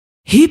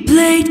He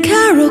played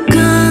Carol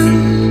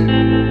Gunn.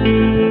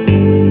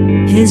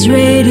 His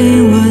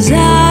rating was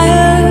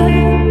higher,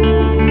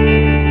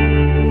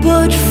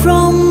 but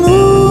from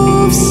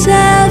move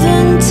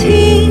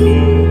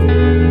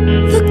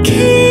 17, the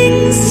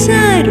king's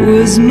side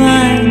was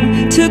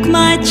mine. Took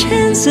my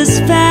chances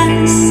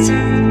fast.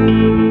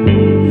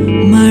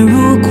 My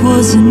rook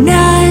was a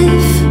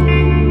knife,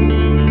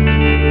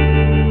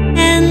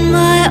 and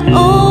my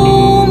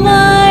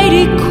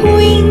almighty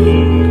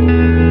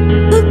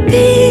queen, a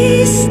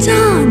beast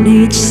on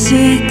each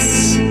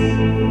 6.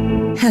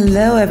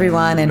 Hello,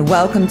 everyone, and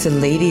welcome to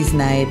Ladies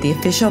Night, the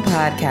official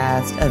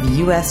podcast of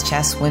U.S.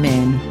 Chess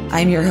Women.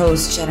 I'm your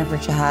host, Jennifer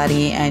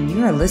Chahadi, and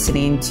you are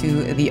listening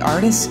to the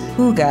artist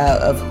Huga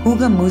of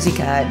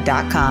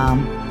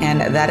HugaMusica.com.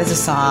 And that is a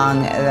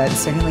song that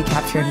certainly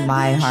captured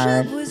my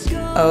heart.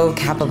 Oh,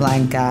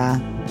 Capablanca.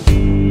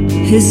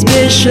 His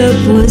bishop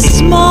was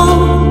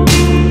small.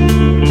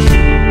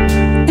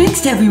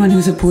 Thanks to everyone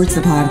who supports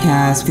the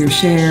podcast through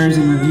shares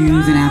and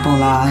reviews and Apple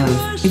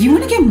Live. If you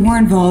want to get more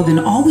involved in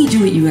all we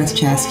do at US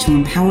Chess to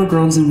empower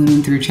girls and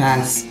women through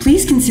chess,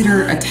 please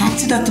consider a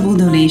tax-deductible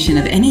donation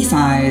of any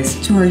size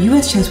to our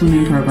US Chess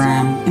Women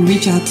program and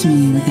reach out to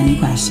me with any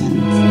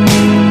questions.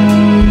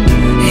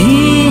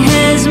 He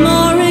has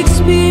more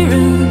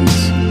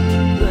experience,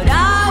 but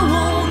I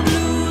won't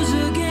lose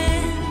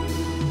again.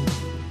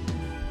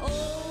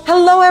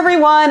 Hello,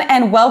 everyone,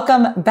 and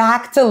welcome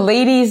back to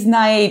Ladies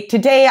Night.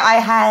 Today, I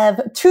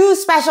have two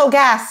special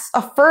guests,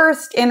 a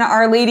first in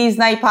our Ladies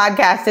Night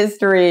podcast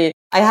history.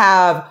 I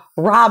have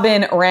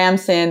Robin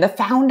Ramson, the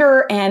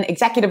founder and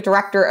executive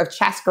director of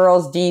Chess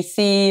Girls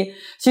DC.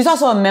 She's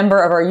also a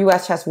member of our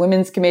U.S. Chess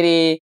Women's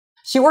Committee.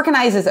 She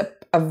organizes a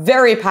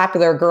very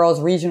popular girls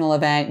regional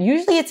event.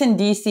 Usually it's in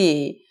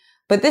DC,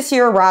 but this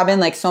year, Robin,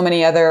 like so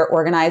many other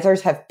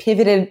organizers, have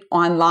pivoted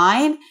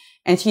online.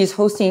 And she's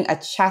hosting a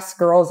Chess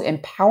Girls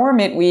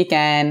Empowerment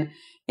Weekend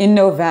in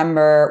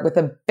November with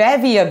a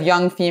bevy of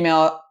young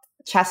female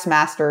chess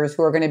masters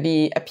who are going to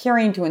be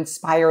appearing to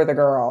inspire the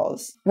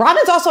girls.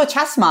 Robin's also a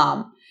chess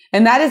mom.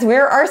 And that is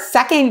where our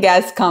second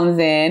guest comes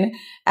in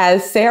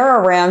as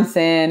Sarah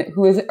Ramson,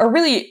 who is a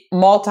really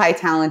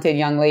multi-talented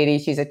young lady.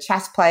 She's a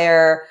chess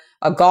player,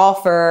 a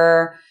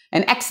golfer,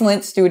 an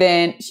excellent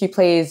student. She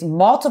plays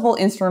multiple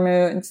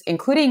instruments,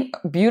 including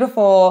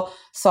beautiful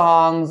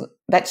songs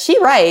that she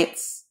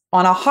writes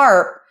on a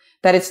harp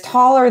that is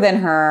taller than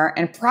her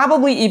and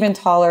probably even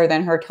taller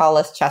than her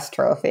tallest chess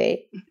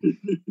trophy.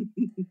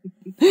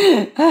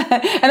 And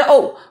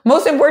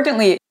most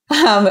importantly,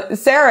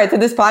 Sarah, to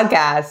this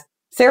podcast,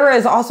 Sarah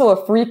is also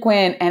a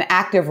frequent and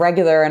active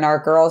regular in our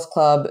Girls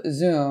Club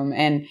Zoom,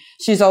 and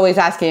she's always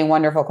asking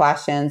wonderful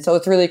questions. So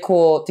it's really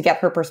cool to get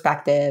her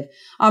perspective.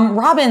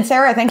 Robin,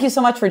 Sarah, thank you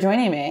so much for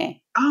joining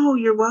me. Oh,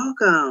 you're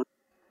welcome.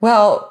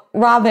 Well,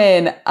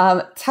 Robin,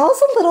 tell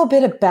us a little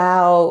bit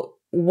about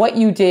what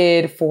you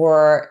did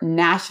for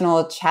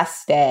National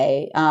Chess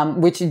Day,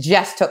 which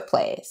just took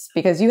place,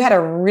 because you had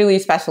a really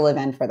special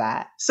event for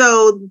that.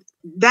 So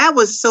that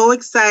was so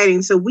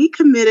exciting. So we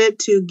committed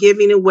to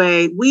giving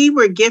away, we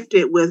were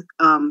gifted with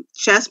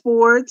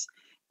chessboards,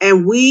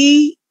 and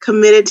we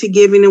committed to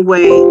giving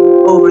away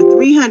over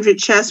 300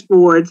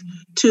 chessboards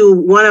to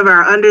one of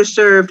our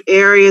underserved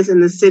areas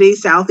in the city,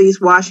 Southeast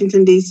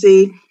Washington,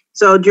 D.C.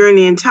 So during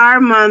the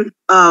entire month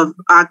of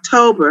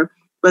October,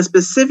 but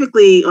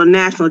specifically on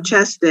National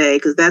Chess Day,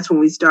 because that's when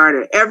we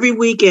started. Every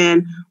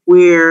weekend,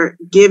 we're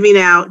giving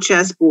out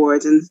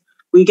chessboards, and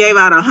we gave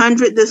out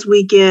 100 this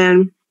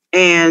weekend,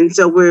 and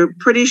so we're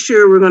pretty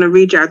sure we're going to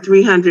reach our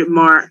 300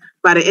 mark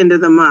by the end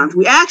of the month.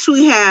 We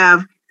actually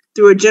have,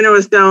 through a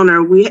generous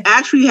donor, we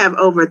actually have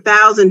over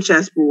 1,000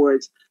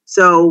 chessboards.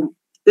 So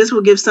this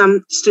will give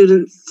some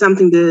students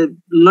something to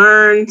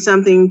learn,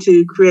 something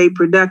to create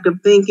productive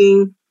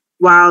thinking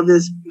while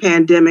this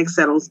pandemic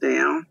settles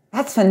down.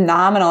 That's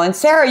phenomenal. And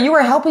Sarah, you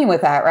were helping with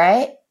that,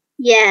 right?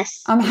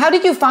 Yes. How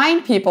did you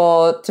find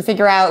people to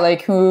figure out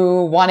like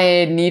who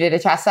needed a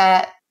chess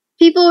set?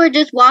 People were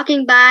just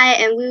walking by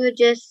and we would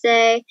just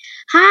say,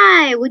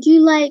 "Hi, would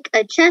you like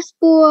a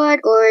chessboard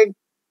or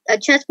a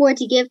chessboard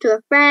to give to a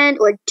friend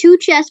or 2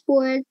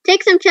 chessboards?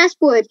 Take some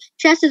chessboards.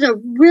 Chess is a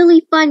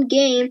really fun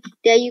game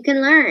that you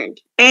can learn."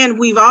 And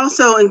we've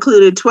also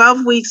included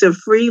 12 weeks of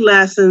free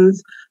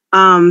lessons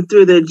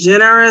through the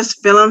generous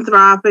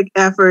philanthropic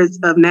efforts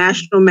of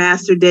National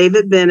Master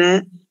David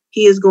Bennett.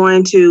 He is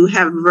going to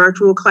have a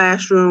virtual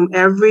classroom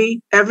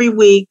every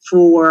week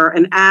for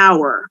an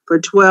hour for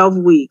 12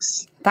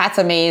 weeks. That's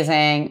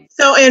amazing.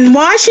 So in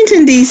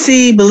Washington,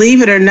 D.C.,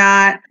 believe it or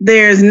not,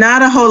 there's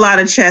not a whole lot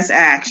of chess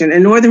action.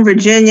 In Northern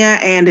Virginia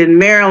and in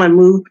Maryland,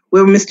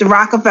 where Mr.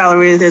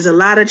 Rockefeller is, there's a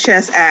lot of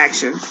chess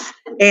action.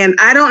 And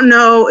I don't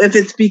know if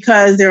it's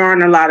because there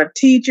aren't a lot of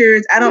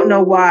teachers. I don't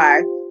know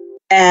why.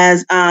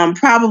 As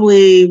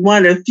probably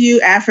one of the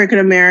few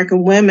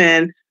African-American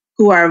women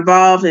who are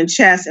involved in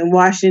chess in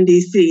Washington,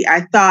 D.C.,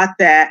 I thought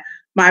that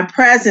my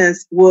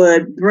presence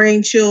would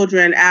bring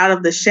children out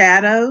of the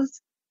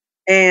shadows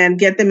and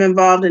get them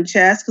involved in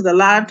chess. Because a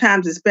lot of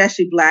times,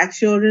 especially Black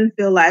children,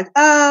 feel like,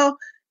 oh,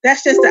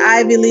 That's just the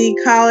Ivy League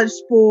college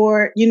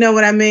sport. You know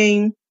what I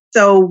mean?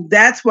 So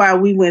that's why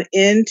we went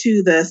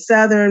into the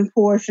southern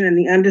portion and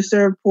the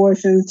underserved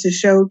portions to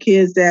show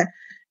kids that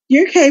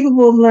you're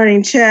capable of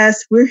learning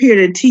chess. We're here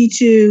to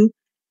teach you,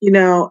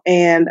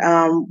 and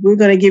we're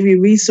going to give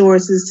you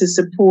resources to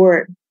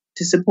support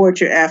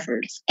your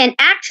efforts. And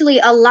actually,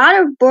 a lot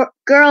of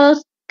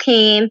girls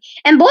came,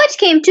 and boys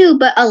came too,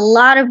 but a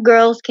lot of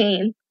girls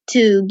came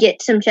to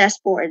get some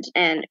chessboards,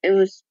 and it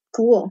was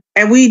cool.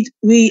 And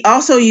we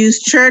also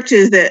used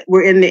churches that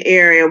were in the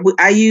area.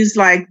 I used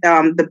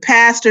the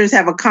pastors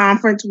have a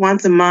conference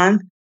once a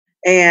month,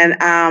 and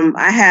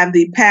I have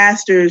the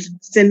pastors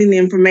sending the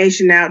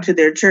information out to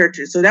their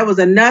churches. So that was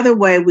another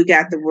way we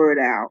got the word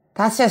out.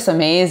 That's just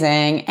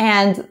amazing.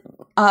 And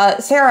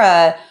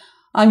Sarah,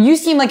 you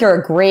seem like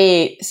you're a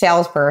great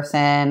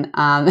salesperson,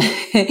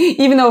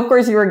 even though, of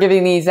course, you were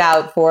giving these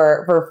out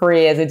for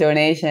free as a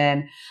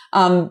donation.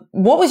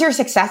 What was your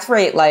success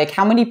rate like?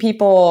 How many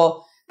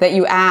people that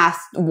you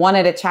asked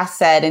wanted a chess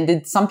set? And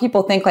did some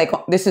people think like,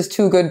 this is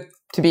too good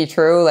to be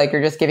true? Like,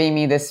 you're just giving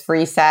me this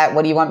free set.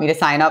 What do you want me to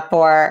sign up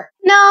for?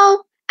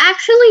 No,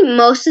 actually,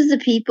 most of the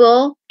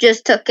people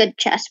just took a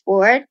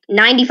chessboard.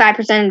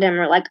 95% of them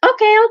were like,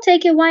 okay, I'll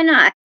take it. Why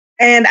not?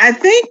 And I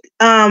think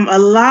a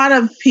lot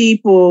of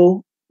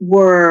people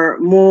were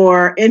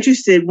more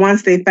interested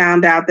once they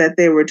found out that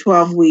there were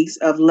 12 weeks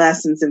of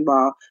lessons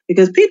involved,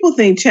 because people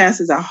think chess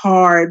is a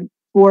hard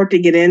sport to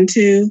get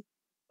into,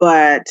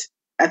 but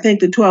I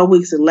think the 12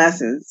 weeks of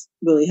lessons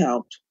really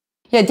helped.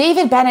 Yeah,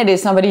 David Bennett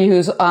is somebody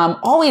who's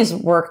always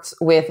worked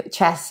with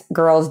Chess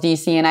Girls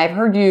DC, and I've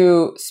heard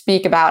you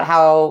speak about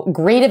how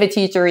great of a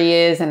teacher he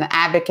is and an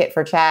advocate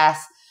for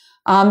chess.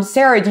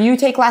 Sarah, do you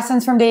take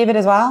lessons from David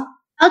as well?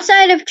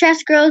 Outside of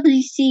Chess Girls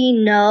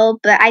DC, no,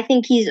 but I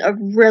think he's a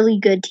really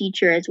good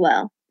teacher as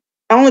well.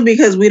 Only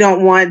because we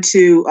don't want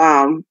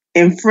to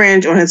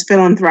infringe on his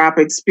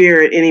philanthropic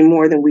spirit any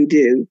more than we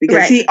do.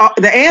 Because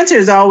the answer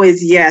is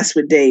always yes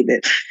with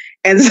David.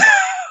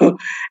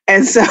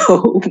 And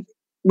so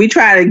we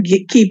try to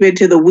keep it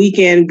to the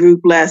weekend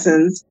group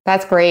lessons.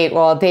 That's great.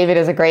 Well, David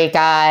is a great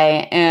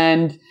guy.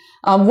 And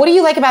what do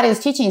you like about his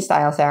teaching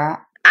style,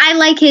 Sarah? I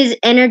like his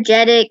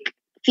energetic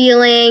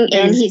feeling,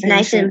 and he's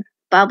nice and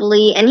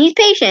bubbly, and he's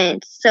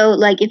patient. So,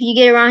 like, if you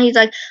get it wrong, he's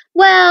like,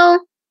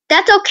 well,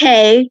 that's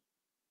okay,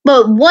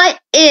 but what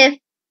if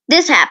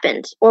this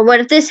happens? Or what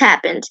if this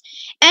happens?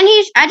 And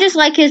I just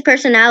like his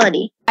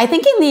personality. I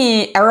think in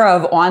the era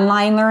of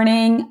online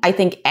learning, I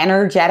think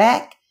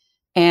energetic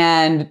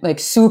and like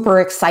super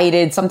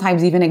excited,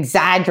 sometimes even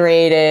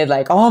exaggerated,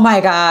 like, oh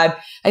my God,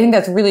 I think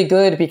that's really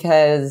good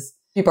because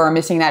people are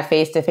missing that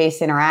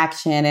face-to-face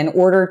interaction. In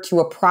order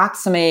to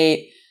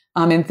approximate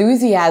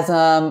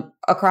enthusiasm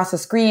across the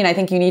screen, I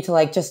think you need to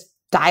like just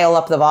dial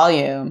up the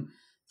volume.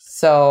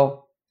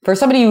 So for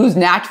somebody who's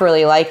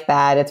naturally like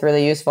that, it's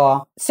really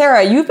useful.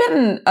 Sarah, you've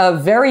been a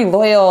very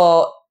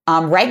loyal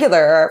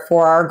regular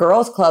for our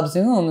Girls Club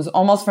Zooms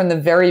almost from the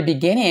very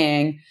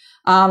beginning.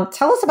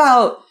 Tell us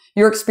about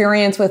your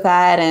experience with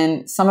that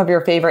and some of your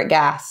favorite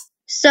guests.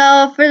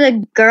 So for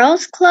the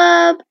Girls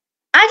Club,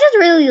 I just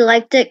really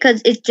liked it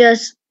because it's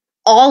just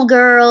all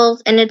girls,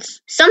 and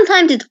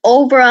sometimes it's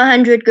over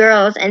 100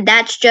 girls, and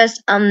that's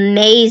just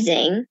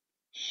amazing.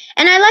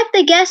 And I like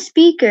the guest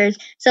speakers.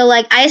 So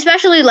like, I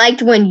especially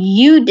liked when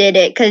you did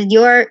it because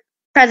your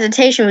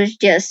presentation was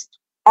just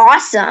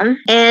awesome.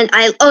 And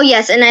I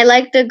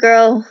like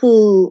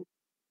the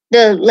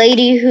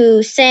lady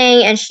who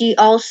sang, and she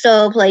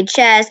also played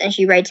chess, and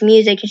she writes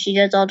music, and she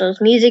does all those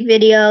music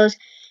videos.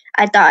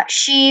 I thought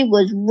she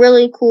was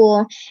really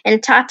cool.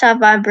 And Tata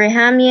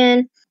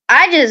Vabrahamian,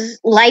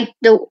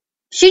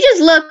 she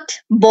just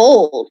looked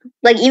bold.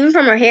 Like, even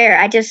from her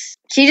hair,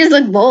 she just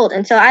looked bold.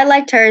 And so I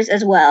liked hers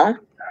as well.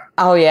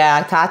 Oh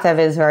yeah, Tatev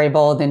is very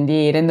bold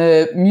indeed. And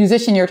the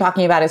musician you're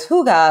talking about is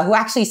Huga, who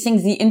actually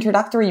sings the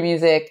introductory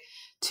music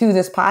to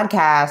this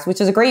podcast,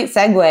 which is a great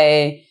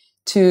segue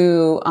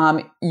to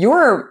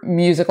your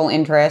musical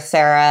interests,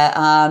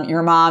 Sarah.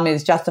 Your mom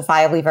is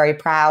justifiably very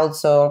proud,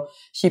 so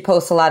she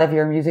posts a lot of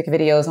your music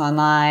videos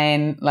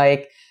online,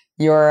 like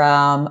your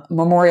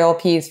memorial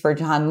piece for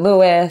John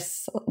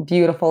Lewis,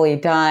 beautifully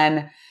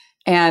done.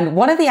 And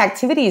one of the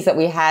activities that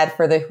we had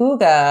for the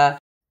Huga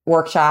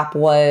workshop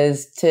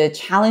was to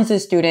challenge the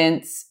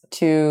students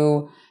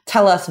to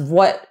tell us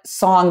what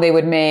song they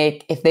would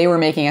make if they were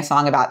making a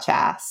song about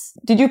chess.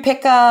 Did you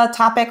pick a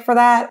topic for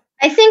that?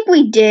 I think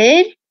we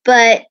did,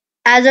 but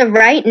as of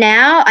right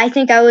now, I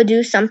think I would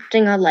do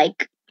something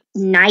like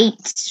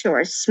knights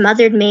or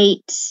smothered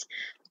mates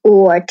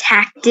or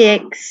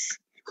tactics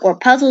or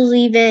puzzles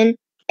even.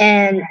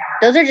 And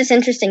those are just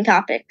interesting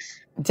topics.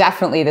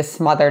 Definitely the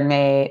smothered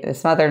mate. The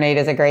smothered mate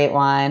is a great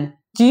one.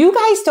 Do you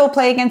guys still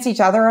play against each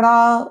other at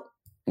all?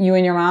 You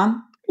and your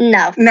mom?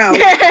 No.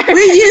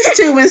 We used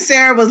to when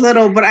Sarah was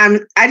little, but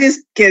I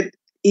just get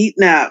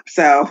eaten up.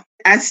 So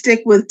I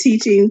stick with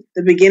teaching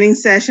the beginning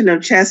session of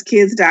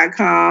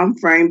chesskids.com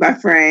frame by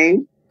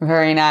frame.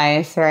 Very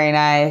nice. Very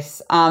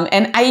nice.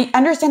 And I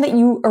understand that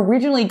you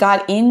originally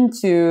got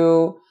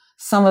into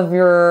some of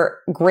your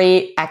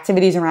great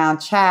activities around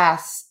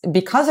chess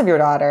because of your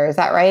daughter. Is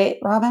that right,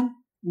 Robin?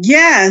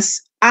 Yes.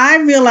 I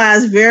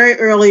realized very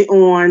early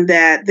on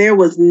that there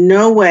was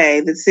no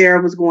way that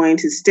Sarah was going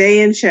to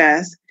stay in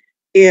chess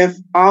if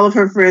all of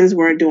her friends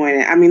weren't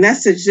doing it. I mean,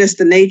 that's just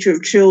the nature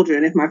of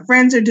children. If my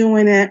friends are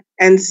doing it.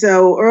 And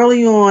so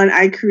early on,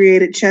 I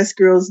created Chess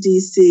Girls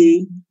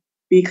DC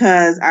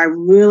because I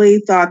really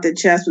thought that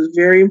chess was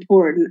very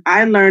important.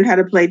 I learned how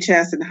to play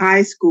chess in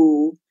high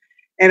school,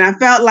 and I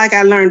felt like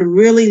I learned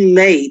really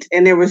late,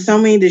 and there were so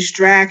many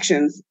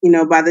distractions,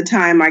 by the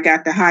time I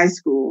got to high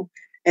school.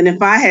 And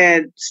if I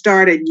had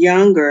started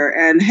younger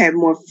and had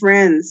more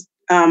friends,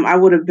 I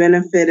would have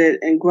benefited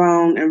and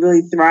grown and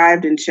really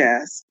thrived in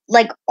chess.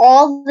 Like,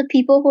 all the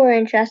people who are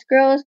in Chess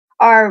Girls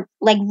are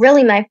like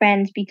really my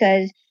friends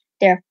because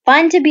they're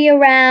fun to be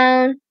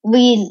around.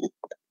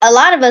 A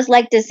lot of us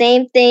like the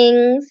same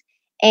things,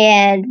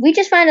 and we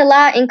just find a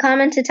lot in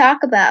common to talk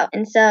about.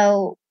 And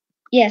so,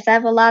 yes, I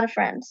have a lot of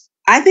friends.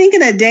 I think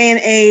in a day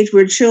and age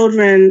where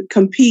children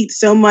compete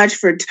so much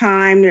for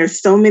time, there's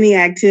so many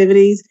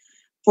activities,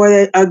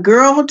 for a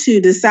girl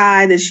to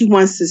decide that she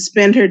wants to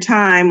spend her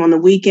time on the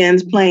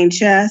weekends playing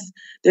chess,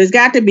 there's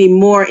got to be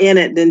more in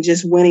it than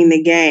just winning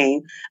the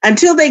game.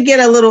 Until they get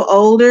a little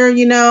older,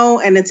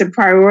 and it's a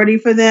priority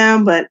for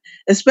them. But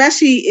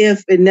especially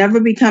if it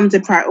never becomes a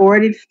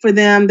priority for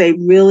them, they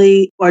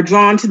really are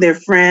drawn to their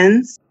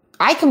friends.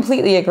 I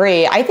completely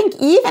agree. I think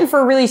even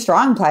for really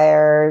strong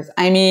players,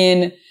 I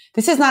mean,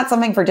 this is not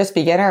something for just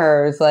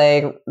beginners.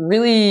 Like,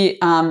 really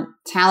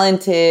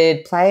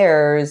talented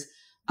players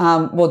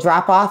will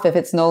drop off if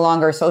it's no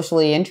longer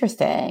socially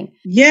interesting.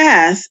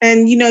 Yes.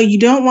 And, you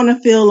don't want to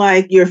feel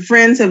like your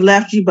friends have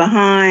left you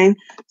behind.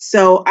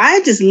 So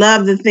I just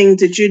love the things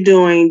that you're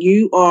doing.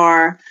 You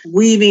are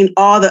weaving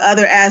all the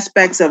other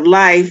aspects of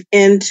life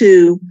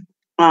into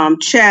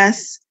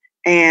chess,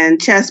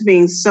 and chess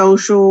being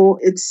social.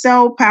 It's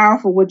so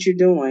powerful what you're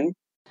doing.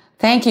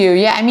 Thank you.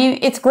 Yeah, I mean,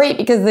 it's great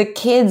because the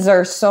kids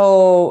are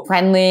so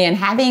friendly, and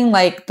having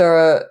like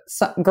the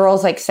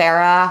girls like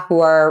Sarah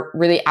who are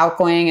really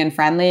outgoing and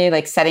friendly,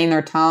 like setting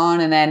their tone,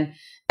 and then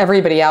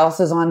everybody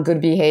else is on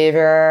good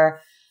behavior.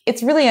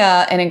 It's really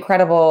an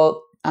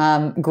incredible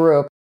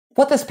group.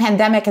 What this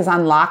pandemic has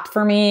unlocked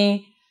for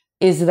me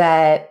is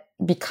that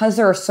because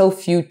there are so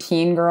few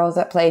teen girls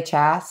that play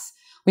chess,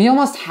 we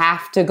almost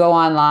have to go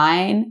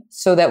online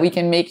so that we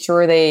can make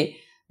sure they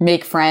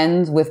make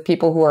friends with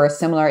people who are a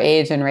similar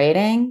age and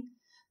rating.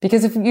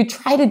 Because if you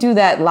try to do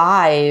that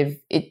live,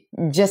 it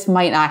just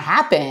might not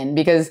happen.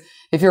 Because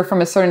if you're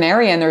from a certain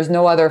area and there's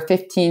no other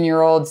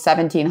 15-year-old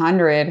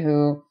 1700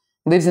 who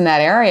lives in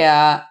that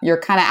area, you're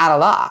kind of out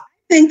of luck.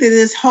 I think that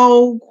this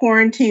whole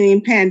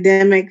quarantining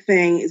pandemic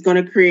thing is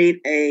going to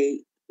create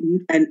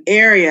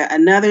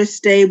another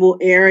stable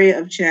area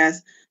of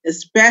chess,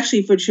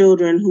 especially for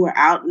children who are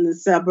out in the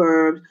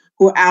suburbs,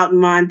 who are out in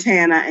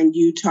Montana and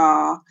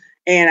Utah.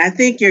 And I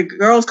think your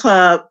girls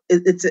club,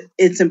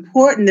 it's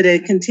important that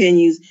it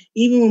continues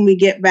even when we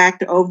get back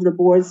to over the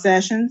board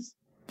sessions.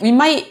 We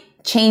might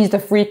change the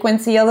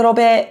frequency a little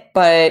bit,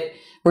 but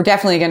we're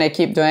definitely going to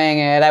keep doing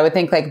it. I would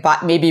think like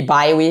maybe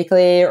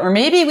bi-weekly or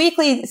maybe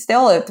weekly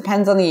still. It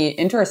depends on the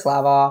interest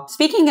level.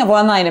 Speaking of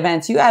online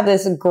events, you have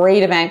this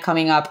great event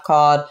coming up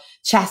called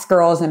Chess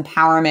Girls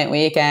Empowerment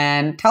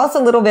Weekend. Tell us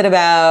a little bit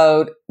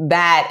about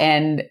that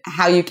and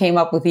how you came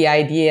up with the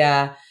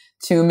idea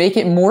to make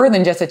it more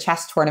than just a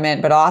chess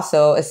tournament, but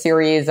also a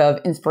series of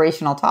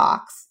inspirational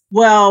talks.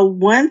 Well,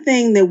 one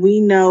thing that we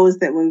know is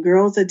that when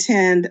girls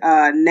attend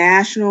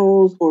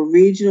nationals or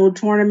regional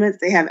tournaments,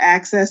 they have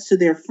access to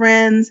their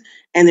friends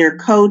and their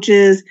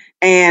coaches.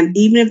 And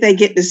even if they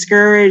get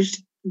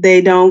discouraged, they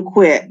don't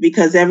quit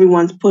because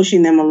everyone's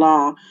pushing them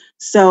along.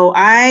 So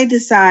I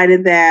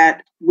decided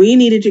that we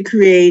needed to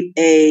create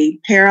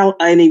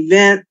an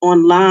event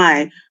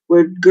online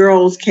where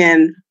girls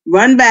can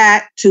run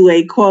back to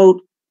a,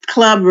 quote,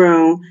 club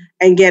room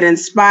and get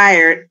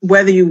inspired,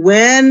 whether you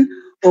win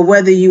or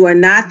whether you are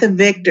not the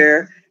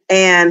victor,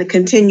 and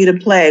continue to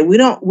play. We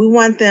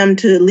want them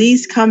to at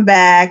least come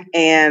back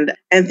and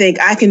think,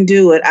 I can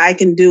do it.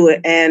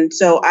 And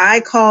so I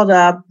called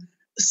up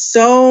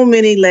so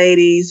many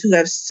ladies who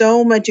have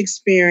so much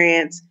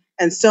experience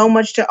and so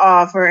much to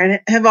offer and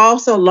have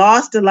also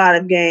lost a lot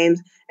of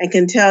games and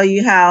can tell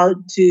you how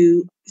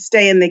to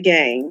stay in the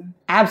game.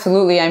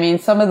 Absolutely. I mean,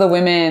 some of the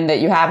women that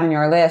you have in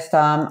your list,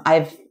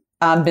 I've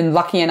been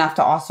lucky enough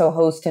to also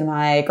host in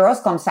my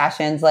Girls Club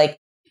sessions, like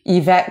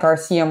Yvette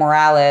Garcia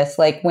Morales.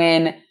 Like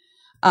when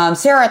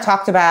Sarah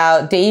talked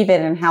about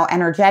David and how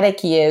energetic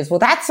he is, well,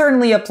 that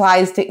certainly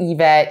applies to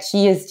Yvette.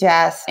 She is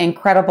just an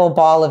incredible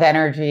ball of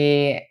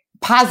energy,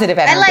 positive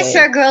energy. I liked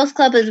her Girls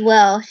Club as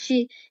well.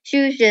 She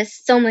was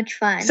just so much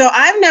fun. So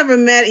I've never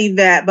met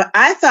Yvette, but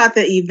I thought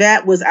that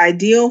Yvette was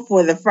ideal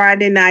for the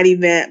Friday night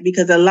event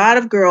because a lot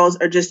of girls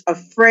are just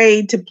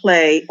afraid to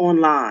play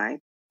online.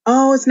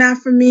 Oh, it's not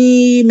for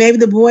me. Maybe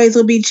the boys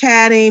will be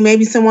chatting.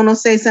 Maybe someone will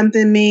say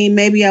something mean.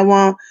 Maybe I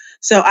won't.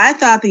 So I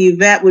thought the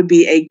Yvette would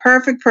be a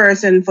perfect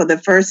person for the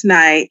first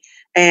night.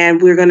 And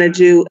we're going to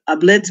do a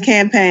blitz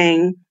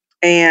campaign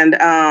And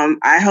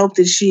I hope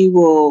that she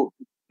will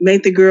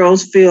make the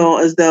girls feel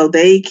as though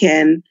they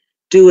can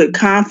do it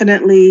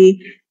confidently.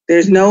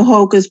 There's no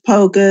hocus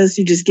pocus.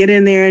 You just get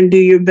in there and do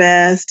your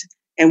best.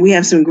 And we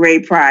have some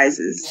great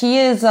prizes. She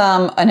is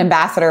an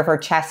ambassador for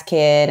Chess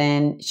Kid,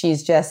 and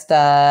she's just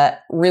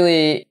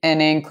really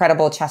an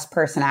incredible chess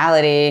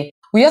personality.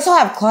 We also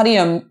have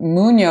Claudia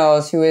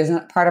Munoz, who is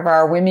part of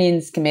our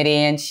women's committee,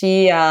 and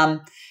she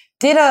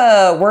did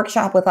a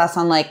workshop with us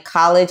on like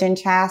college and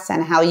chess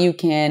and how you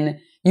can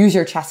use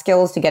your chess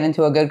skills to get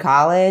into a good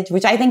college,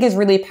 which I think is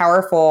really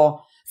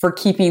powerful for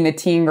keeping the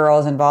teen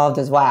girls involved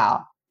as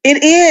well.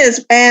 It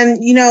is.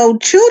 And,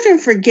 children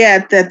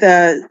forget that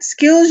the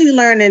skills you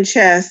learn in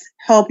chess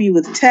help you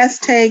with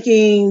test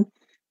taking,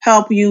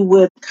 help you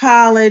with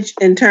college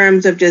in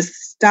terms of just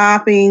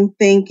stopping,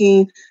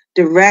 thinking,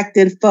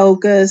 directed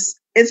focus.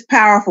 It's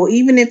powerful.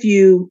 Even if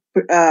you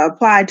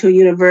apply to a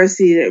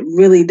university that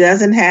really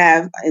doesn't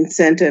have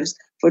incentives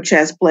for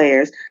chess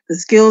players, the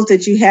skills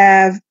that you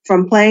have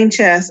from playing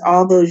chess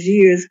all those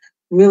years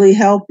really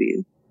help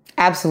you.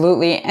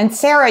 Absolutely. And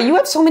Sarah, you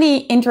have so many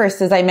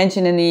interests, as I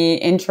mentioned in the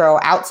intro,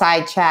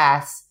 outside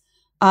chess.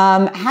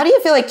 How do you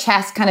feel like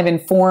chess kind of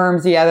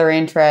informs the other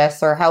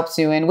interests or helps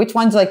you? And which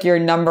one's like your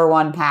number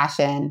one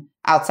passion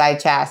outside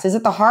chess? Is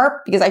it the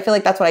harp? Because I feel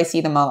like that's what I see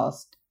the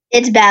most.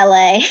 It's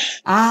ballet.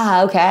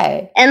 Ah,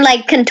 okay. And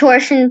like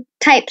contortion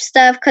type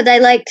stuff, because I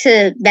like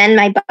to bend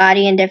my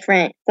body in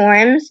different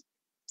forms.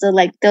 So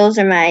like those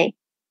are my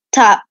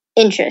top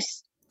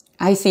interests.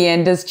 I see.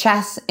 And does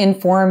chess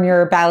inform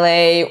your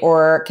ballet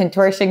or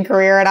contortion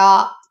career at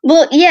all?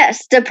 Well,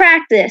 yes, the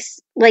practice.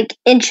 Like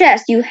in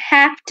chess, you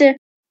have to,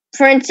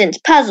 for instance,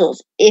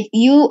 puzzles. If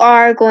you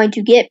are going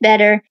to get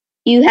better,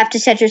 you have to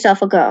set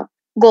yourself a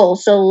goal.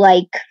 So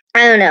like,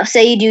 I don't know,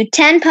 say you do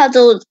 10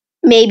 puzzles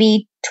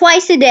maybe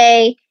twice a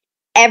day,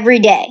 every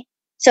day.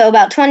 So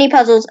about 20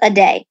 puzzles a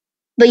day.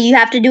 But you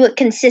have to do it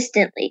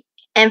consistently.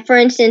 And for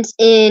instance,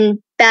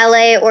 in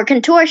ballet or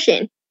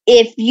contortion,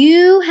 if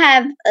you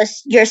have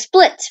your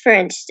splits, for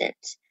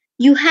instance,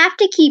 you have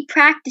to keep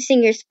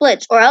practicing your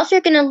splits or else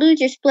you're going to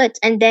lose your splits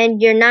and then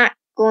you're not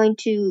going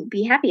to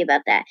be happy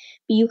about that.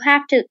 But you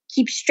have to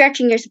keep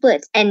stretching your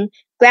splits and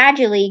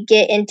gradually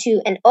get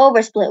into an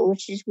oversplit,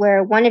 which is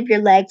where one of your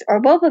legs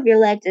or both of your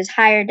legs is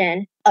higher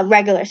than a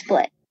regular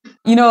split.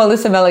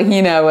 Alyssa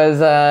Melahina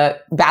was a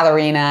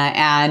ballerina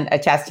and a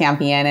chess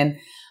champion. And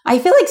I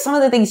feel like some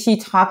of the things she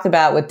talked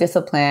about with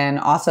discipline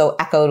also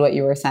echoed what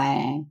you were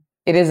saying.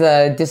 It is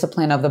a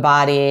discipline of the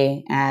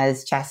body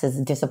as chess is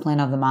a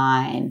discipline of the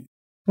mind.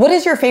 What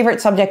is your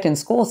favorite subject in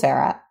school,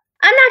 Sarah?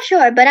 I'm not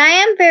sure, but I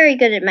am very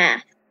good at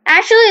math. I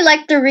actually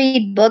like to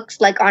read books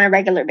like on a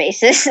regular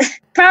basis.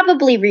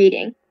 Probably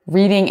reading.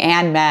 Reading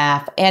and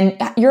math. And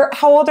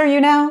how old are you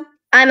now?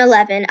 I'm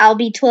 11. I'll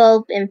be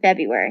 12 in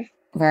February.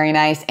 Very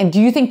nice. And do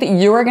you think that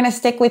you are going to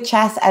stick with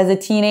chess as a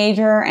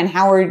teenager? And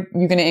how are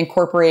you going to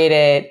incorporate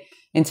it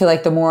into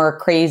like the more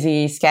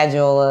crazy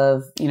schedule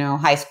of,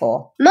 high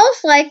school?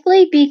 Most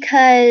likely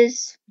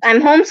because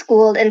I'm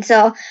homeschooled and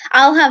so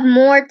I'll have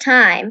more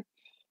time.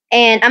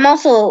 And I'm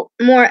also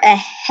more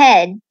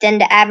ahead than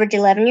the average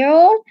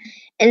 11-year-old.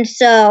 And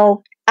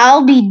so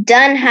I'll be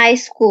done high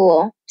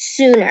school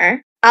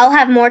sooner. I'll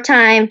have more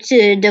time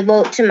to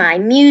devote to my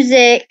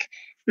music,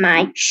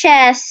 my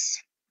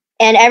chess,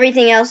 and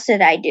everything else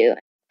that I do.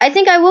 I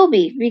think I will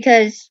be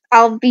because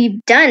I'll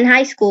be done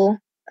high school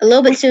a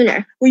little bit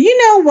sooner. Well, you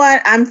know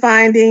what I'm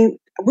finding?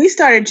 We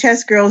started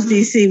Chess Girls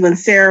DC when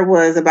Sarah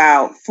was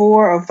about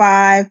 4 or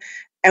 5,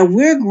 and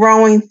we're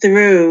growing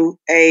through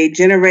a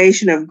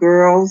generation of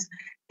girls.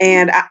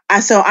 And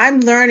so I'm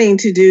learning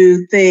to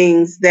do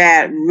things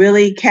that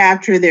really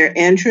capture their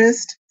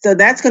interest. So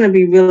that's going to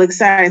be real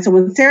exciting. So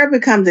when Sarah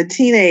becomes a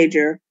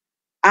teenager,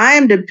 I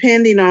am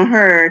depending on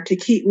her to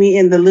keep me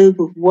in the loop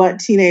of what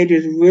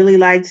teenagers really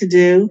like to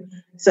do.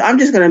 So I'm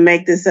just going to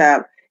make this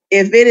up.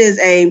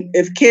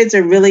 If kids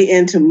are really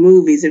into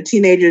movies, if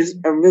teenagers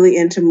are really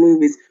into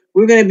movies,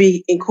 we're going to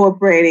be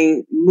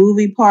incorporating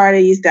movie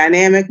parties,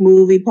 dynamic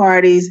movie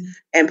parties,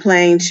 and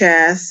playing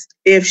chess.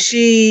 If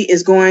she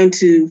is going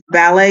to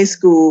ballet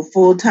school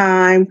full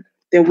time,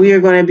 then we are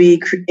going to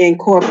be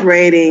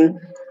incorporating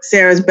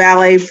Sarah's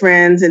ballet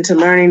friends into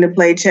learning to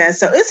play chess.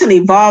 So it's an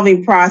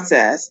evolving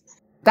process.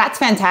 That's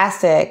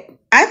fantastic.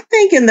 I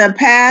think in the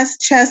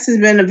past, chess has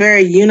been a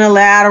very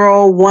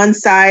unilateral,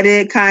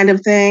 one-sided kind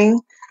of thing.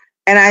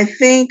 And I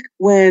think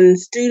when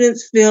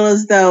students feel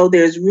as though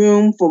there's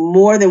room for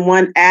more than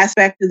one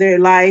aspect of their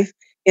life,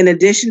 in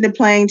addition to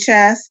playing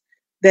chess,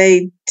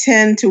 they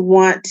tend to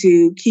want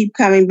to keep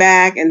coming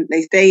back and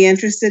they stay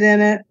interested in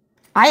it.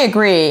 I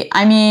agree.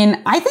 I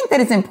mean, I think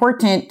that it's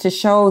important to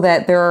show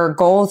that there are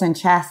goals in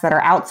chess that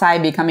are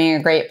outside becoming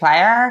a great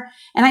player.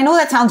 And I know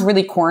that sounds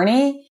really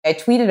corny. I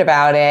tweeted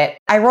about it.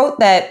 I wrote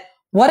that,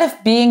 what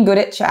if being good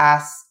at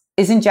chess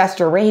isn't just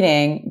your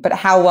rating, but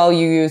how well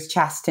you use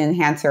chess to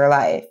enhance your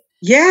life?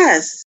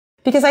 Yes.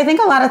 Because I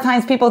think a lot of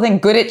times people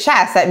think good at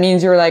chess, that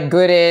means you're like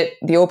good at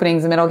the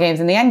openings, the middle games,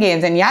 and the end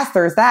games. And yes,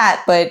 there's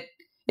that. But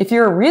if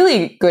you're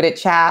really good at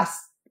chess,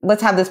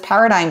 let's have this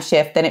paradigm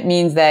shift, then it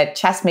means that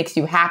chess makes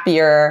you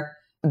happier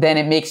than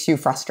it makes you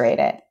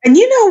frustrated. And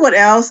you know what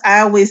else I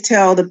always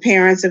tell the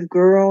parents of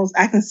girls?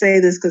 I can say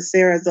this because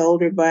Sarah's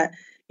older, but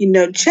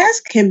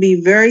chess can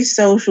be very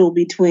social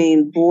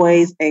between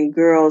boys and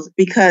girls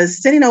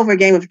because sitting over a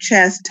game of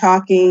chess,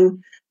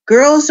 talking,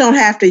 girls don't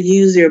have to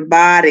use their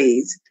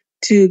bodies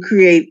to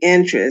create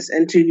interest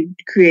and to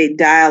create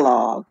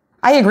dialogue.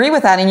 I agree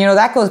with that. And,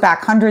 that goes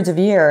back hundreds of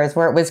years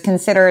where it was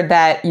considered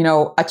that,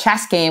 a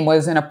chess game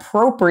was an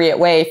appropriate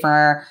way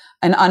for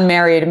an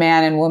unmarried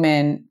man and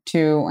woman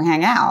to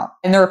hang out.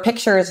 And there were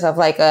pictures of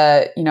like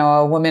a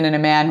woman and a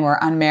man who are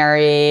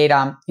unmarried,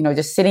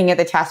 just sitting at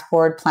the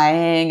chessboard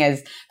playing,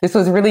 as this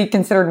was really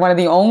considered one of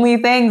the only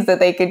things that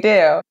they could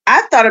do.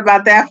 I've thought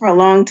about that for a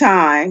long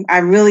time. I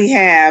really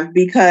have,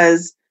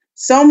 because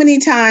so many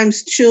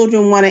times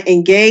children want to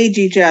engage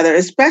each other,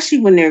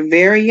 especially when they're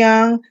very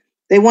young.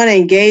 They want to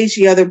engage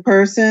the other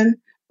person,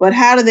 but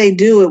how do they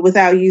do it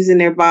without using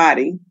their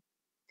body?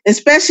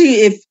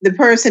 Especially if the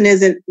person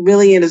isn't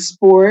really into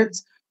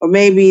sports, or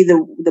maybe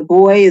the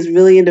boy is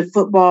really into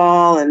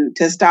football and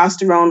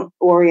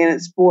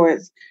testosterone-oriented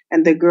sports,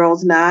 and the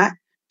girl's not.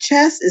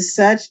 Chess is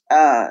such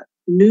a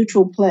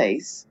neutral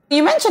place.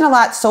 You mentioned a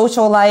lot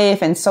social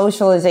life and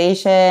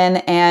socialization,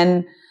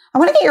 and I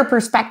want to get your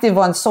perspective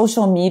on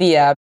social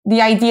media.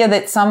 The idea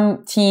that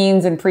some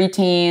teens and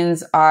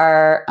preteens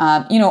are,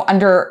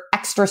 under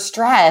extra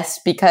stress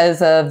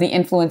because of the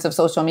influence of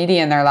social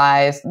media in their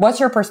lives. What's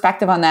your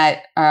perspective on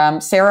that?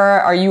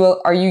 Sarah, are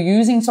you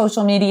using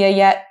social media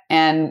yet?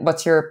 And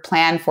what's your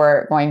plan for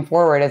it going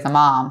forward as a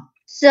mom?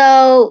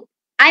 So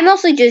I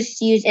mostly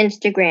just use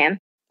Instagram.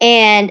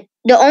 And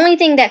the only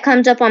thing that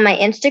comes up on my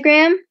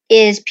Instagram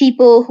is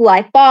people who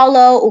I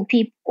follow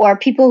or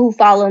people who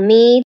follow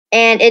me.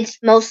 And it's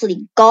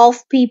mostly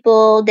golf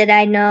people that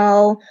I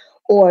know,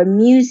 or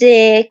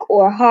music,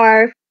 or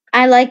harp.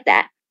 I like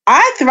that.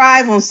 I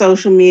thrive on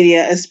social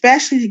media,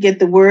 especially to get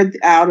the word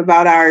out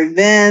about our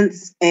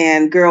events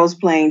and girls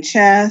playing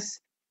chess.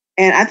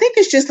 And I think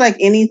it's just like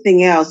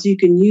anything else. You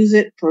can use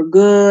it for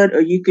good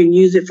or you can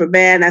use it for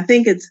bad. And I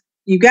think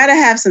you got to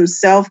have some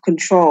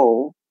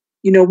self-control.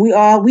 We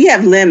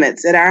have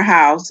limits at our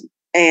house.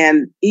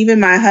 And even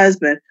my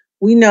husband,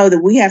 we know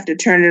that we have to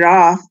turn it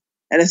off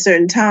at a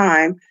certain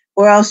time,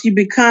 or else you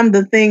become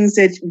the things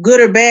that,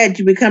 good or bad,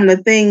 you become the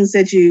things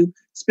that you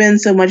spend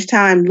so much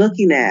time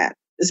looking at.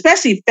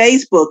 Especially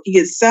Facebook, you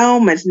get so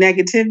much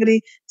negativity.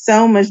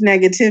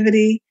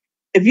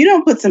 If you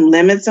don't put some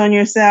limits on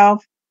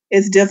yourself,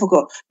 it's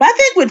difficult. But I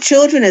think with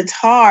children, it's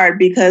hard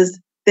because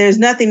there's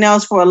nothing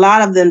else for a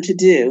lot of them to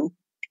do.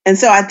 And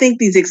so I think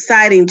these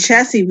exciting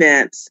chess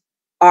events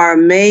are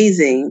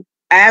amazing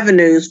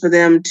avenues for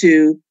them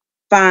to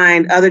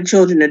find other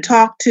children to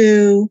talk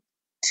to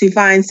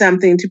find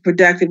something to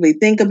productively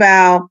think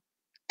about,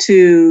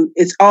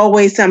 it's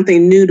always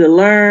something new to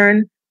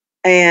learn.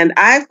 And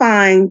I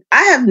find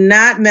I have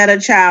not met a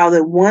child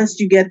that once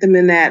you get them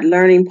in that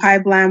learning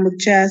pipeline with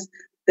chess,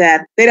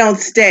 that they don't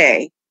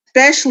stay,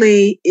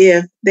 especially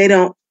if they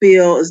don't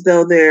feel as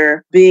though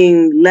they're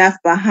being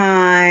left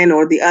behind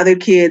or the other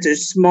kids are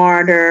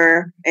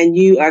smarter and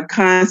you are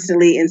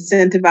constantly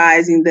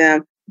incentivizing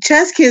them.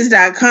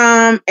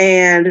 ChessKids.com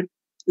and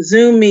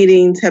Zoom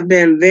meetings have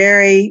been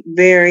very,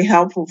 very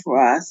helpful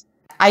for us.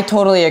 I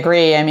totally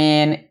agree. I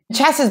mean,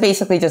 chess is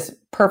basically just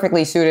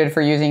perfectly suited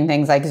for using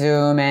things like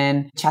Zoom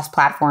and chess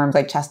platforms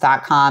like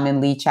chess.com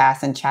and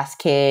Lichess and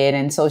ChessKid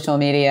and social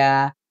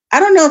media. I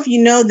don't know if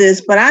you know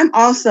this, but I'm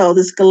also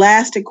the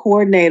Scholastic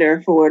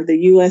coordinator for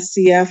the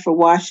USCF for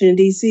Washington,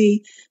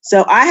 D.C.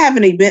 So I have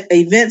an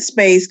event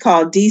space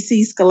called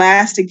DC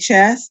Scholastic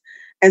Chess.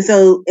 And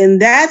so in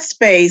that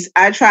space,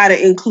 I try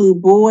to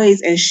include boys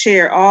and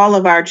share all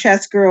of our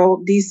Chess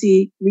Girl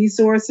DC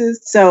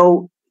resources.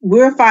 So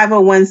we're a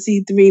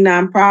 501c3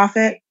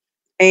 nonprofit.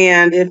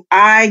 And if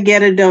I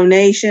get a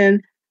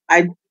donation,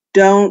 I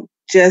don't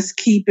just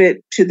keep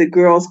it to the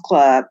girls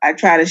club. I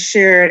try to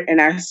share it in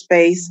our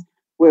space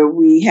where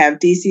we have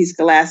DC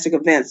Scholastic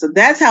events. So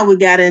that's how we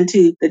got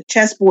into the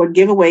chessboard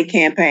giveaway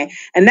campaign.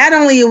 And not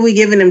only are we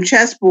giving them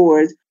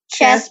chessboards,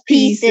 chess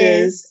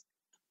pieces.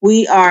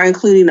 We are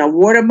including a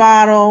water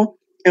bottle,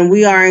 and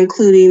we are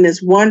including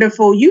this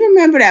wonderful, you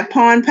remember that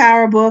Pawn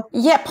Power book?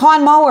 Yeah,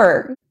 Pawn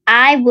Mower.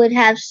 I would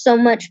have so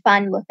much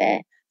fun with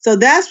it. So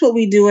that's what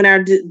we do in our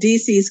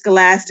DC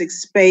Scholastic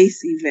Space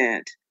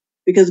event,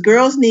 because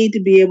girls need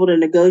to be able to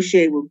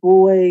negotiate with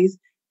boys.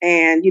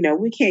 And,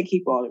 we can't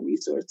keep all the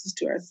resources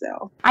to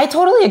ourselves. I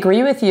totally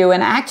agree with you.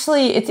 And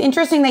actually, it's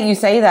interesting that you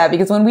say that,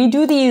 because when we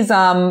do these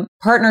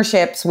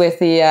partnerships with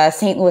the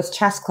St. Louis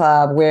Chess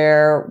Club,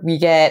 where we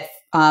get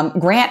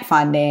grant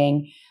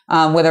funding,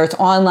 whether it's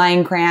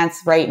online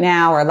grants right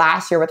now or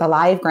last year with the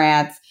live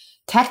grants,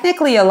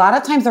 technically a lot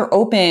of times they're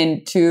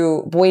open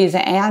to boys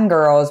and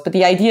girls, but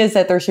the idea is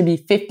that there should be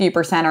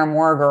 50% or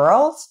more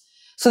girls.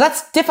 So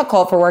that's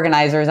difficult for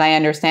organizers. I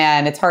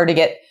understand it's hard to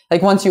get,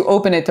 like, once you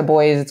open it to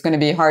boys, it's going to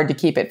be hard to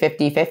keep it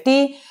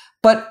 50-50,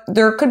 but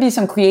there could be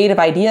some creative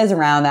ideas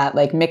around that,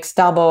 like mixed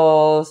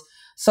doubles,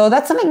 So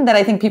that's something that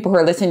I think people who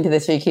are listening to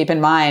this should keep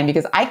in mind,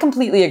 because I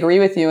completely agree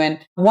with you. And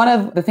one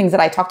of the things that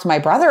I talk to my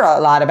brother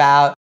a lot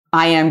about,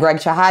 I am Greg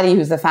Shahade,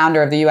 who's the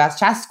founder of the U.S.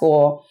 Chess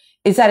School,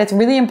 is that it's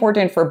really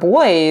important for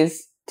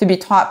boys to be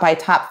taught by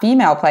top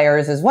female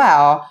players as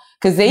well,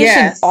 because they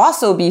should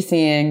also be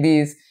seeing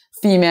these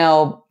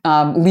female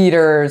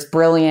leaders,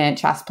 brilliant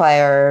chess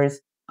players.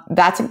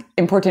 That's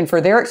important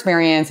for their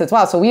experience as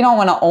well. So we don't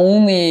want to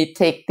only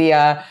take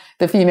the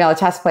female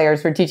chess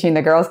players for teaching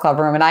the girls' club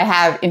room. And I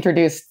have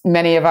introduced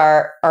many of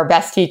our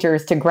best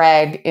teachers to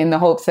Greg in the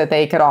hopes that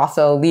they could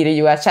also lead a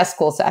U.S. Chess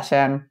School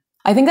session.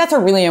 I think that's a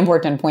really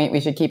important point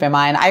we should keep in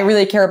mind. I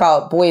really care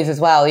about boys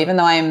as well. Even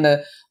though I am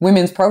the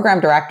women's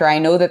program director, I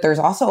know that there's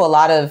also a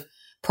lot of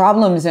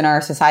problems in our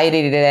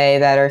society today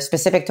that are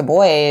specific to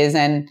boys.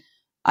 And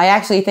I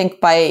actually think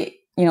by,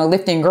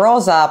 lifting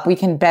girls up, we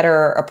can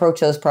better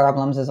approach those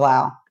problems as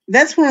well.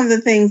 That's one of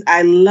the things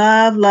I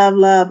love, love,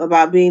 love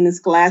about being the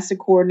scholastic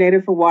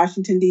coordinator for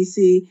Washington,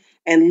 D.C.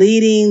 and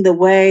leading the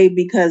way,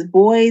 because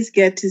boys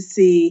get to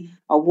see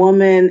a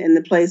woman in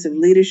the place of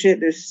leadership.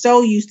 They're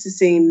so used to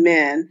seeing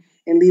men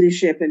in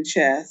leadership in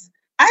chess.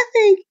 I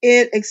think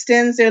it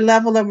extends their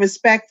level of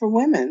respect for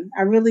women.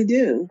 I really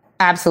do.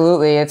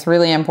 Absolutely. It's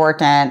really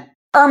important.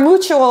 Our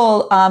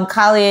mutual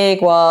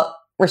colleague,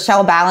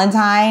 Rochelle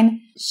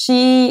Ballantyne,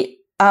 she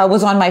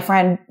was on my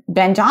friend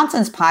Ben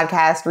Johnson's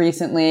podcast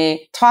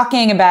recently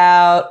talking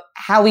about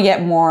how we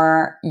get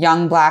more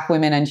young Black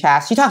women in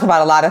chess. She talked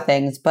about a lot of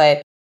things,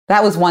 but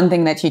that was one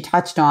thing that she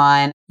touched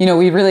on.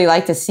 We'd really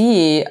like to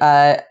see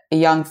a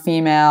young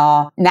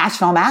female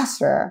national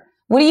master.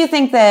 What do you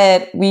think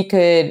that we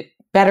could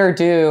better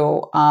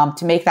do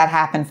to make that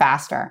happen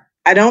faster?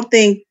 I don't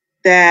think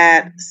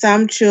that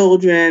some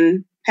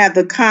children have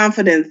the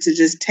confidence to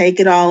just take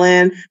it all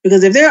in,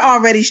 because if they're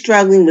already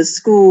struggling with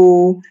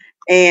school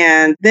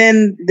and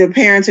then their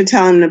parents are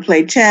telling them to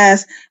play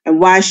chess, and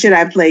why should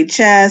I play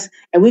chess?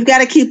 And we've got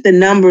to keep the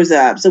numbers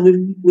up. So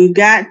we've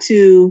got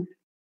to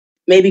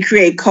maybe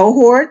create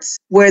cohorts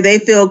where they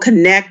feel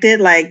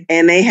connected,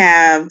 and they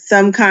have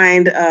some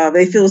kind of,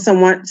 they feel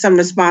some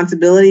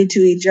responsibility to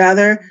each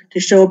other to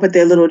show up at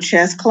their little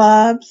chess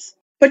clubs.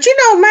 But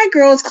my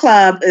girls'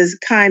 club is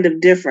kind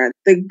of different.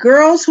 The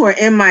girls who are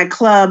in my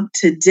club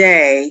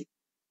today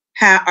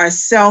are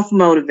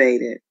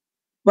self-motivated.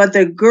 But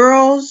the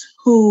girls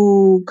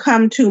who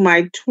come to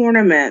my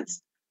tournaments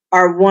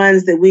are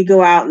ones that we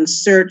go out and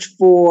search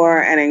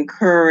for and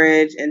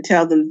encourage and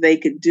tell them they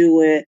could do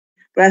it.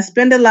 But I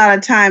spend a lot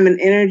of time and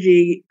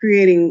energy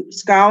creating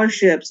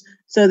scholarships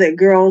so that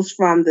girls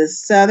from the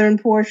southern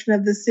portion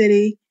of the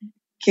city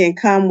can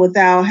come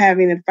without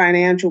having a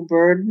financial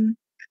burden.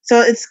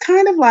 So it's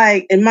kind of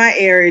like, in my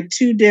area,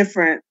 two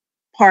different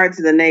parts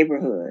of the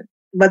neighborhood.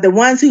 But the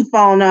ones who've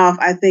fallen off,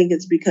 I think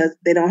it's because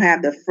they don't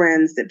have the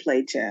friends that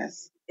play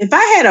chess. If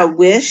I had a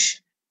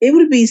wish, it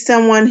would be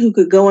someone who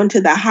could go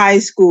into the high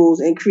schools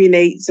and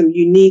create some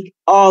unique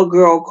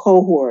all-girl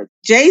cohorts.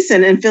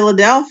 Jason in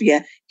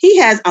Philadelphia, he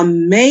has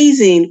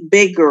amazing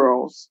big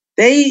girls.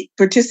 They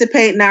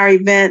participate in our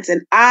events,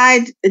 and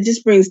it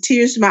just brings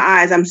tears to my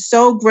eyes. I'm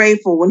so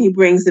grateful when he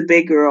brings the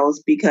big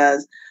girls,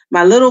 because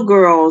my little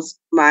girls,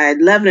 my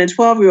 11 and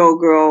 12-year-old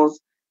girls,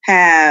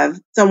 have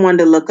someone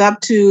to look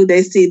up to.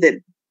 They see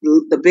that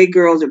the big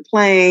girls are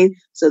playing,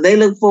 so they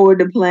look forward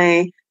to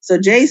playing. So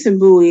Jason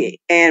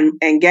Bowie and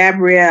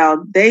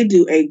Gabrielle, they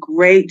do a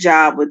great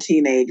job with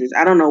teenagers.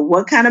 I don't know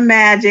what kind of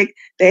magic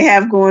they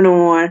have going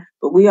on,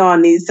 but we all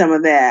need some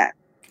of that.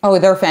 Oh,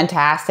 they're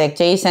fantastic.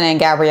 Jason and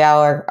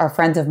Gabrielle are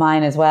friends of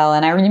mine as well.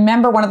 And I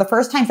remember one of the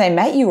first times I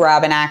met you,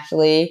 Robin,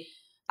 actually,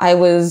 I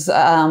was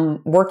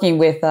working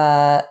with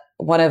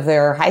one of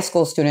their high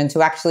school students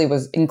who actually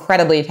was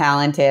incredibly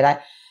talented.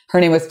 Her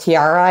name was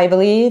Tiara, I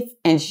believe,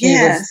 and she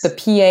was the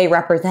PA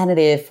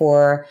representative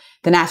for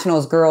the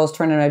Nationals Girls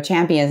Tournament of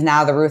Champions,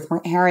 now the Ruth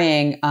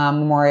Herring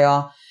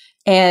Memorial.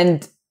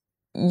 And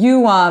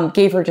you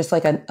gave her just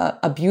like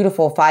a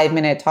beautiful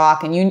 5-minute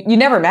talk, and you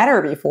never met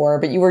her before,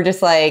 but you were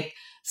just like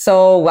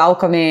so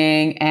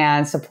welcoming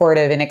and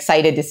supportive and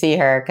excited to see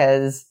her,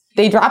 because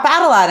they drop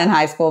out a lot in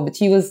high school, but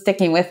she was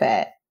sticking with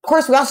it. Of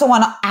course, we also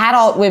want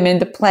adult women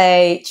to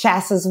play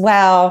chess as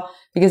well,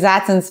 because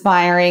that's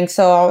inspiring.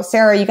 So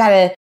Sarah, you got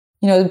to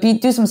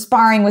do some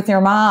sparring with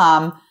your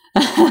mom.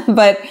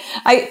 But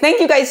I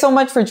thank you guys so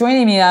much for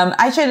joining me.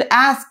 I should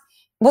ask,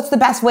 what's the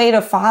best way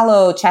to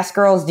follow Chess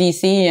Girls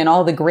DC and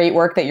all the great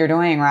work that you're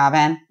doing,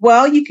 Robin?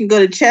 Well, you can go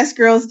to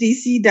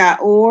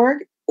chessgirlsdc.org,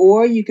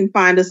 or you can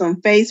find us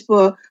on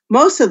Facebook.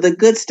 Most of the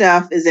good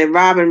stuff is at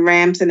Robin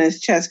Ramson as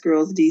Chess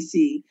Girls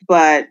DC,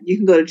 but you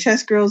can go to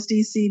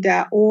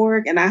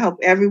chessgirlsdc.org, and I hope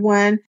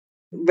everyone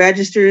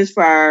registers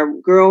for our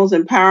Girls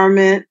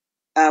Empowerment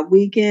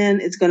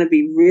weekend. It's going to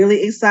be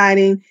really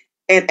exciting,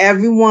 and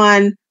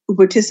everyone who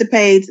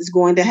participates is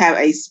going to have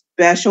a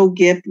special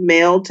gift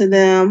mailed to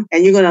them,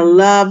 and you're going to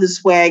love the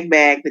swag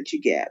bag that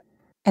you get.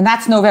 And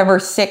that's November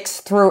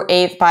 6th through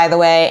 8th, by the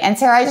way. And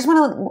Sarah, I just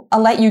want to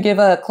let you give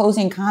a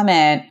closing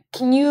comment.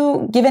 Can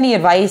you give any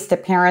advice to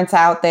parents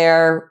out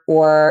there,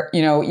 or,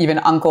 even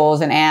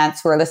uncles and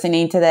aunts who are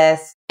listening to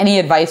this, any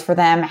advice for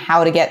them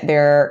how to get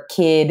their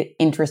kid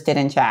interested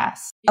in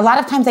chess? A lot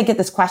of times I get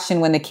this question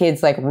when the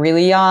kid's like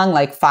really young,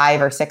 like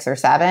 5 or 6 or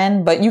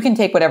 7, but you can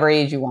take whatever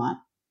age you want.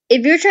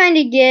 If you're trying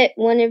to get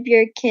one of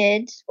your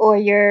kids or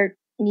your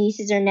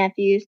nieces or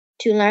nephews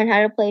to learn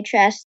how to play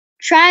chess,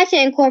 try to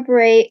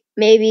incorporate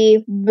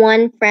maybe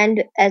one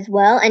friend as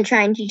well and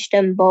try and teach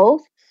them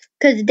both.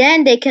 Because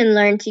then they can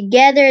learn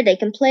together, they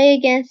can play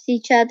against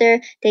each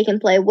other, they can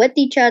play with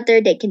each other,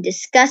 they can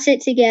discuss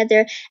it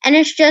together. And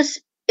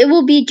it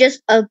will be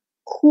just a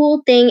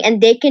cool thing,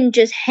 and they can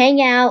just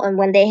hang out. And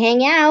when they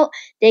hang out,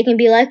 they can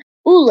be like,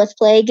 ooh, let's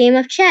play a game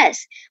of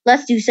chess.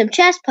 Let's do some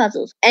chess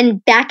puzzles.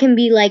 And that can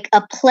be like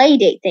a play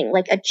date thing,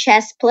 like a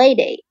chess play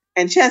date.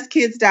 And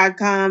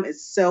chesskids.com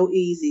is so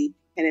easy,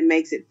 and it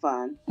makes it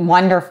fun.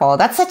 Wonderful.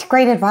 That's such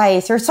great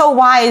advice. You're so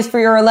wise for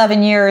your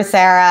 11 years,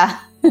 Sarah.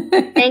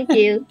 Thank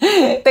you.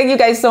 Thank you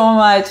guys so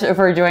much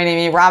for joining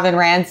me. Robin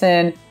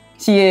Ranson,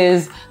 she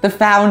is the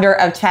founder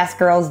of Chess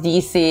Girls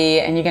DC,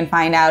 and you can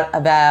find out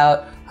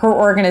about her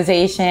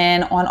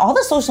organization on all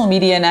the social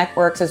media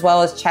networks as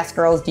well as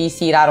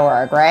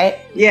chessgirlsdc.org, right?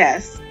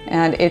 Yes.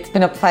 And it's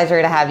been a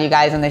pleasure to have you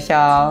guys on the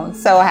show.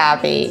 So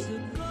happy.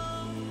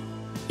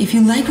 If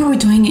you like what we're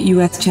doing at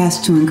US Chess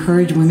to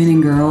encourage women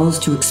and girls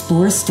to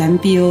explore STEM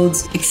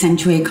fields,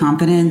 accentuate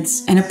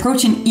competence, and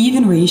approach an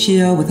even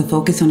ratio with a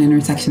focus on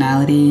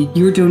intersectionality,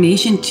 your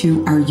donation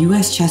to our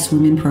US Chess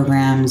Women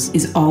programs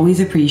is always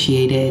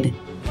appreciated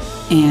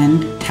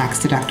and tax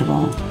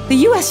deductible. The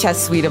US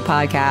Chess suite of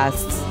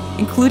podcasts,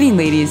 including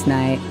Ladies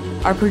Night,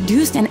 are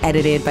produced and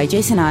edited by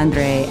Jason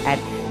Andre at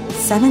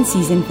 7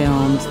 Season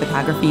Films,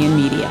 Photography and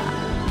Media.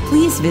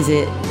 Please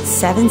visit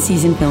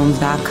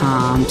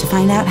 7seasonfilms.com to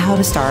find out how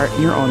to start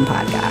your own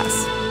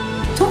podcast.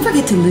 Don't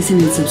forget to listen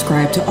and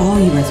subscribe to all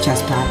US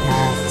Chess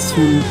podcasts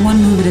from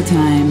One Move at a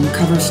Time,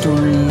 Cover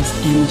Stories,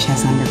 and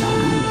Chess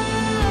Underground.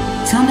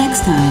 Till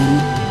next time,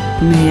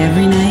 may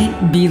every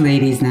night be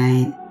Ladies'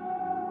 Night.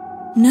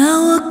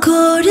 Now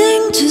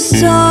according to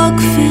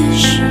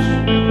Stockfish,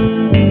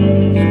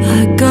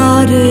 I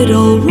got it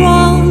all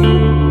wrong.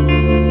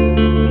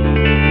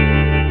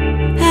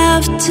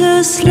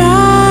 After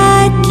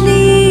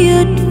slightly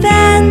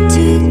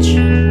advantage,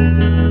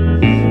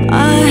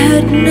 I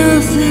had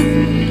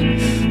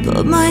nothing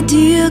but my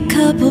dear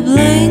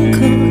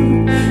Capablanca.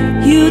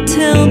 You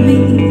tell me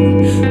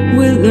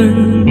we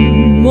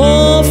learn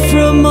more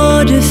from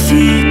our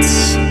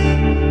defeats.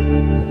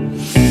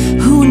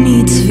 Who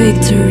needs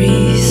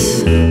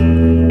victories?